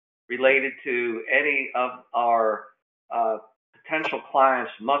related to any of our potential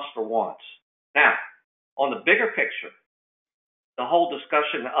clients' must or wants. Now, on the bigger picture, the whole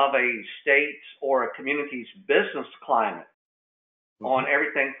discussion of a state's or a community's business climate on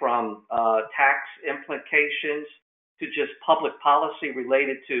everything from tax implications to just public policy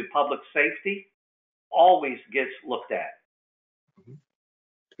related to public safety always gets looked at.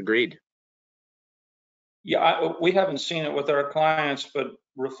 Agreed. Yeah, we haven't seen it with our clients, but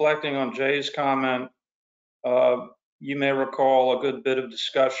reflecting on Jay's comment, you may recall a good bit of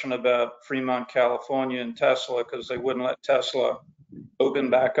discussion about Fremont, California and Tesla, because they wouldn't let Tesla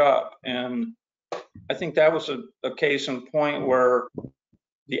open back up. And I think that was a case in point where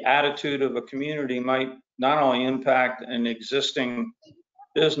the attitude of a community might not only impact an existing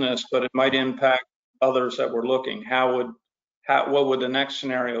business, but it might impact others that were looking. What would the next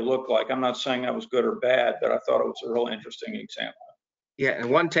scenario look like? I'm not saying that was good or bad, but I thought it was a real interesting example. Yeah, and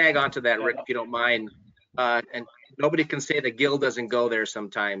one tag onto that, Rick, if you don't mind. And nobody can say the Guild doesn't go there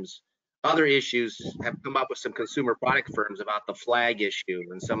sometimes. Other issues have come up with some consumer product firms about the flag issue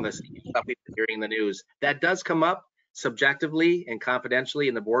and some of the stuff we've been hearing in the news. That does come up subjectively and confidentially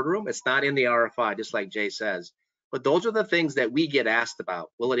in the boardroom. It's not in the RFI, just like Jay says. But those are the things that we get asked about.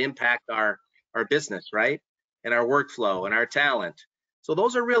 Will it impact our business, right? And our workflow and our talent. So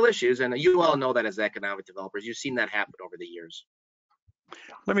those are real issues, and you all know that as economic developers. You've seen that happen over the years.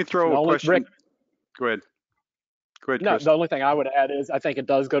 Let me throw a question. Rick, go ahead. Go ahead, no, Chris. the only thing I would add is I think it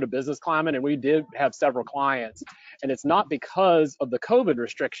does go to business climate, and we did have several clients, and it's not because of the COVID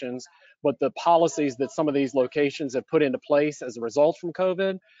restrictions, but the policies that some of these locations have put into place as a result from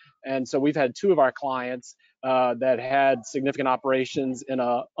COVID. And so we've had 2 of our clients that had significant operations in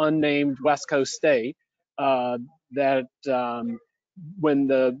a unnamed West Coast state that when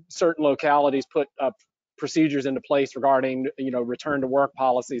the certain localities put up procedures into place regarding, return to work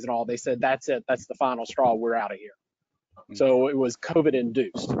policies and all, they said, that's it, that's the final straw, we're out of here. So it was COVID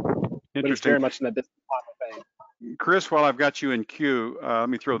induced, but it's very much in the business climate vein. Chris, while I've got you in queue, let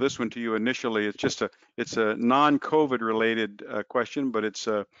me throw this one to you initially. It's a non-COVID related question, but it's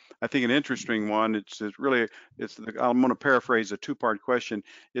I think an interesting one. I'm going to paraphrase a 2-part question.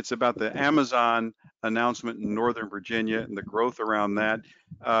 It's about the Amazon announcement in Northern Virginia and the growth around that.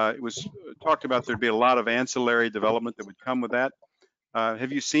 It was talked about there'd be a lot of ancillary development that would come with that.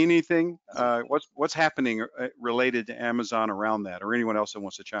 Have you seen anything? What's happening related to Amazon around that, or anyone else that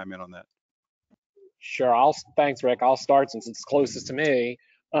wants to chime in on that? Sure. Thanks, Rick. I'll start since it's closest to me.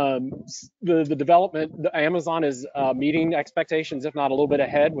 The development, Amazon is meeting expectations, if not a little bit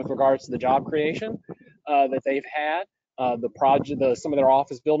ahead, with regards to the job creation that they've had. Some of their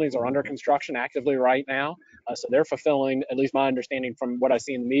office buildings are under construction actively right now, so they're fulfilling, at least my understanding from what I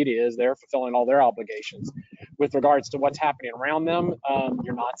see in the media, is they're fulfilling all their obligations. With regards to what's happening around them,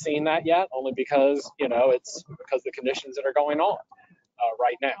 you're not seeing that yet, only because it's because the conditions that are going on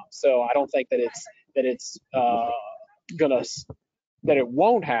right now. So I don't think that it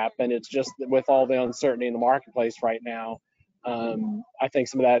won't happen. It's just that with all the uncertainty in the marketplace right now, I think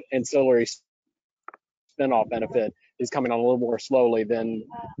some of that ancillary spin-off benefit is coming on a little more slowly than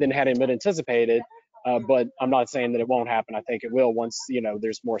had been anticipated. But I'm not saying that it won't happen. I think it will once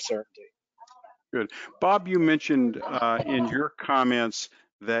there's more certainty. Good. Bob, you mentioned in your comments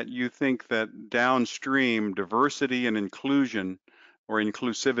that you think that downstream diversity and inclusion or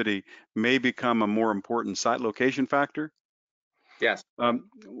inclusivity may become a more important site location factor. Yes.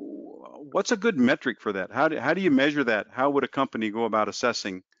 What's a good metric for that? How do you measure that? How would a company go about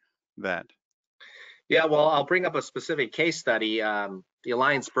assessing that? Yeah, well, I'll bring up a specific case study. The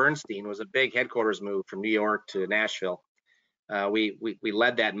Alliance Bernstein was a big headquarters move from New York to Nashville. We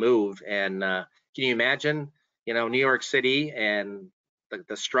led that move, and can you imagine, New York City and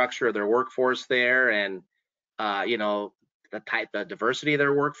the structure of their workforce there, and the type of diversity of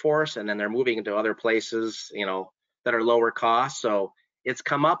their workforce, and then they're moving into other places, that are lower cost. So it's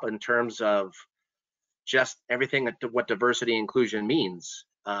come up in terms of just everything what diversity and inclusion means.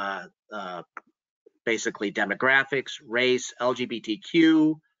 Basically demographics, race,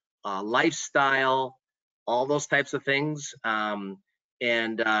 LGBTQ, lifestyle, all those types of things. Actually,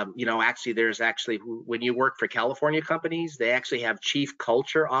 when you work for California companies, they actually have chief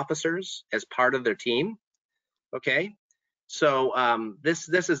culture officers as part of their team. Okay. So this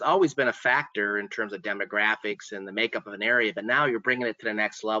has always been a factor in terms of demographics and the makeup of an area, but now you're bringing it to the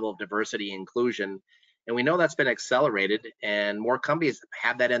next level of diversity and inclusion. And we know that's been accelerated, and more companies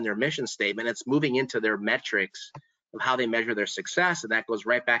have that in their mission statement. It's moving into their metrics of how they measure their success, and that goes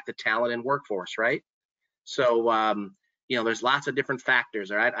right back to talent and workforce, right? So, there's lots of different factors,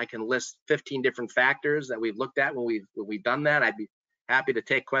 all right? I can list 15 different factors that we've looked at when we've done that. I'd be happy to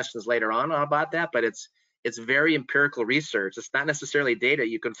take questions later on about that, but it's very empirical research. It's not necessarily data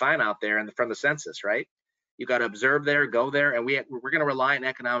you can find out there from the census, right? You got to observe there, go there, and we're going to rely on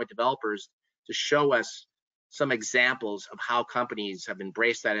economic developers to show us some examples of how companies have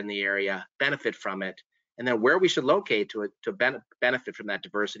embraced that in the area, benefit from it, and then where we should locate to benefit from that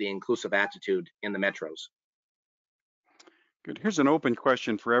diversity and inclusive attitude in the metros. Good. Here's an open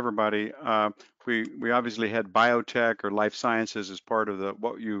question for everybody. We obviously had biotech or life sciences as part of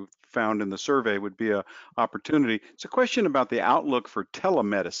what you found in the survey would be a opportunity. It's a question about the outlook for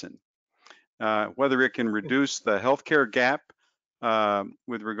telemedicine, whether it can reduce the healthcare gap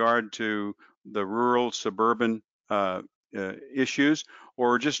with regard to the rural suburban issues,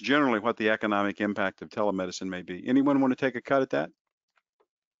 or just generally what the economic impact of telemedicine may be. Anyone want to take a cut at that?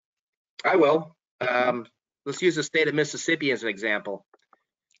 I will. Let's use the state of Mississippi as an example.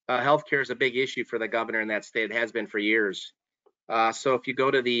 Healthcare is a big issue for the governor in that state. It has been for years. So if you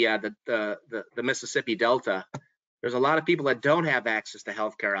go to the Mississippi Delta, there's a lot of people that don't have access to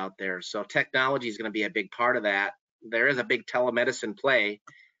healthcare out there. So technology is going to be a big part of that. There is a big telemedicine play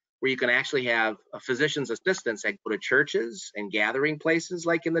where you can actually have physician's assistants that go to churches and gathering places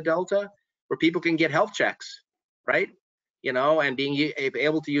like in the Delta where people can get health checks, right? and being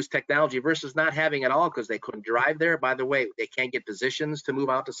able to use technology versus not having it all because they couldn't drive there. By the way, they can't get physicians to move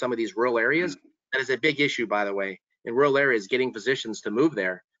out to some of these rural areas. That is a big issue, by the way, in rural areas, getting physicians to move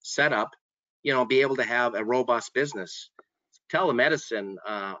there, set up, be able to have a robust business. Telemedicine,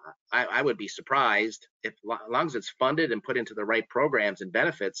 I would be surprised if, as long as it's funded and put into the right programs and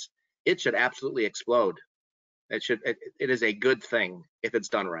benefits, it should absolutely explode. It is a good thing if it's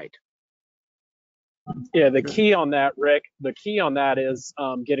done right. Yeah, the key on that, Rick, the key on that is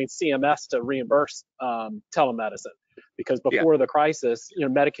getting CMS to reimburse telemedicine, because before the crisis,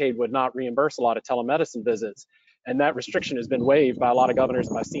 Medicaid would not reimburse a lot of telemedicine visits, and that restriction has been waived by a lot of governors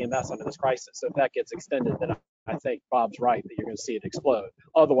and by CMS under this crisis. So if that gets extended, then I think Bob's right that you're going to see it explode.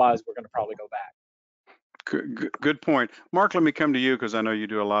 Otherwise, we're going to probably go back. Good point. Mark, let me come to you because I know you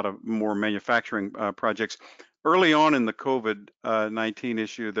do a lot of more manufacturing projects. Early on in the COVID-19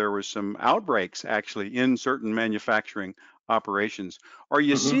 issue, there was some outbreaks actually in certain manufacturing operations. Are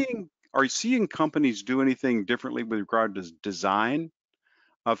you seeing companies do anything differently with regard to design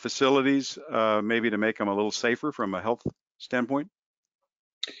of facilities, maybe to make them a little safer from a health standpoint?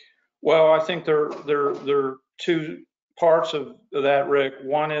 Well, I think there are two parts of that, Rick.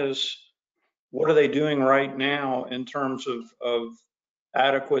 One is, what are they doing right now in terms of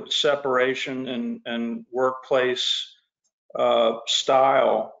adequate separation and workplace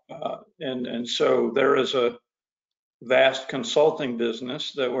style? And so there is a vast consulting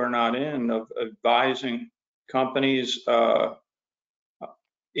business that we're not in, of advising companies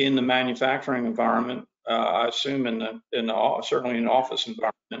in the manufacturing environment, I assume certainly in the office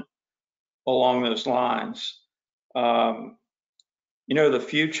environment, along those lines. The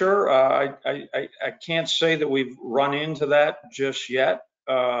future, I can't say that we've run into that just yet,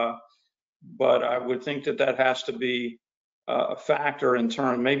 but I would think that has to be a factor in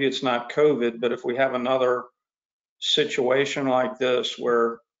terms, maybe it's not COVID, but if we have another situation like this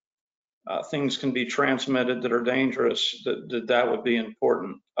where things can be transmitted that are dangerous, that would be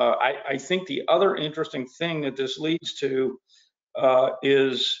important. I think the other interesting thing that this leads to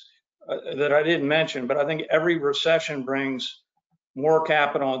is that I didn't mention, but I think every recession brings more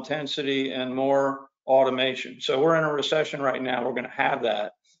capital intensity and more automation. So we're in a recession right now. We're going to have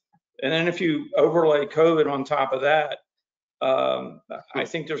that. And then if you overlay COVID on top of that, I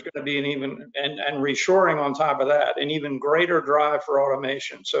think there's going to be and reshoring on top of that, an even greater drive for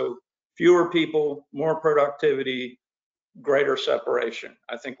automation. So fewer people, more productivity, greater separation.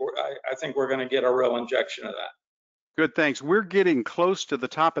 I think we're going to get a real injection of that. Good, thanks. We're getting close to the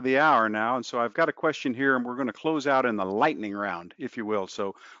top of the hour now, and so I've got a question here, and we're going to close out in the lightning round, if you will.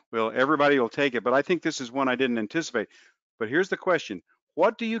 So everybody will take it, but I think this is one I didn't anticipate. But here's the question.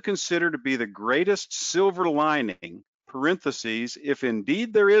 What do you consider to be the greatest silver lining, parentheses, if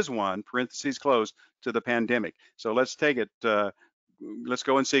indeed there is one, parentheses closed, to the pandemic? So let's take it. Let's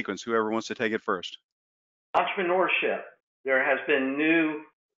go in sequence. Whoever wants to take it first. Entrepreneurship. There has been new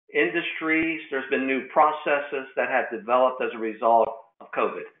industries, there's been new processes that have developed as a result of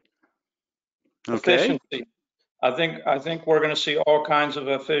COVID. Okay. Efficiency. I think we're going to see all kinds of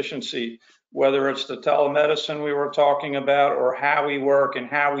efficiency, whether it's the telemedicine we were talking about, or how we work and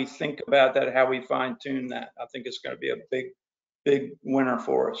how we think about that, how we fine tune that. I think it's going to be a big winner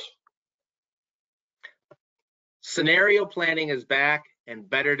for us. Scenario planning is back, and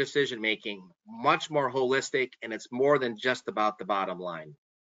better decision making, much more holistic, and it's more than just about the bottom line.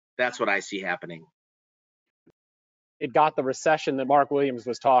 That's what I see happening. It got the recession that Mark Williams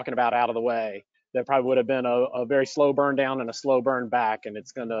was talking about out of the way. That probably would have been a very slow burn down and a slow burn back, and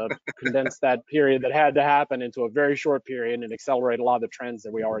it's going to condense that period that had to happen into a very short period and accelerate a lot of the trends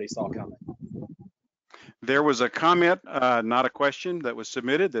that we already saw coming. There was a comment, not a question, that was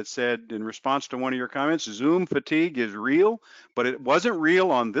submitted that said, in response to one of your comments, Zoom fatigue is real, but it wasn't real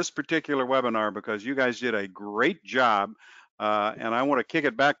on this particular webinar because you guys did a great job. And I want to kick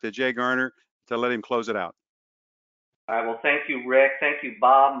it back to Jay Garner to let him close it out. All right, well, thank you, Rick. Thank you,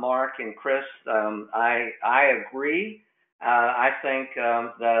 Bob, Mark, and Chris. I agree. I think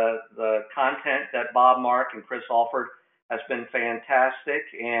the content that Bob, Mark, and Chris offered has been fantastic,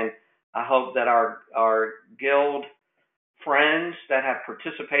 and I hope that our guild friends that have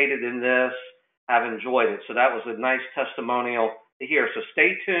participated in this have enjoyed it. So that was a nice testimonial to hear. So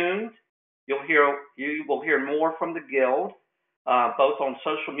stay tuned. You will hear more from the guild, both on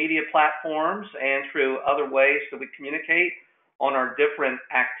social media platforms and through other ways that we communicate on our different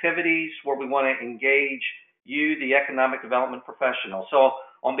activities where we want to engage you, the economic development professional. So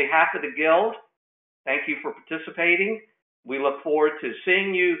on behalf of the guild, thank you for participating. We look forward to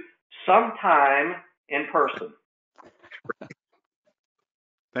seeing you sometime in person.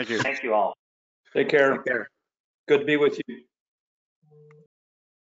 Thank you. Thank you all. Take care. Take care. Good to be with you.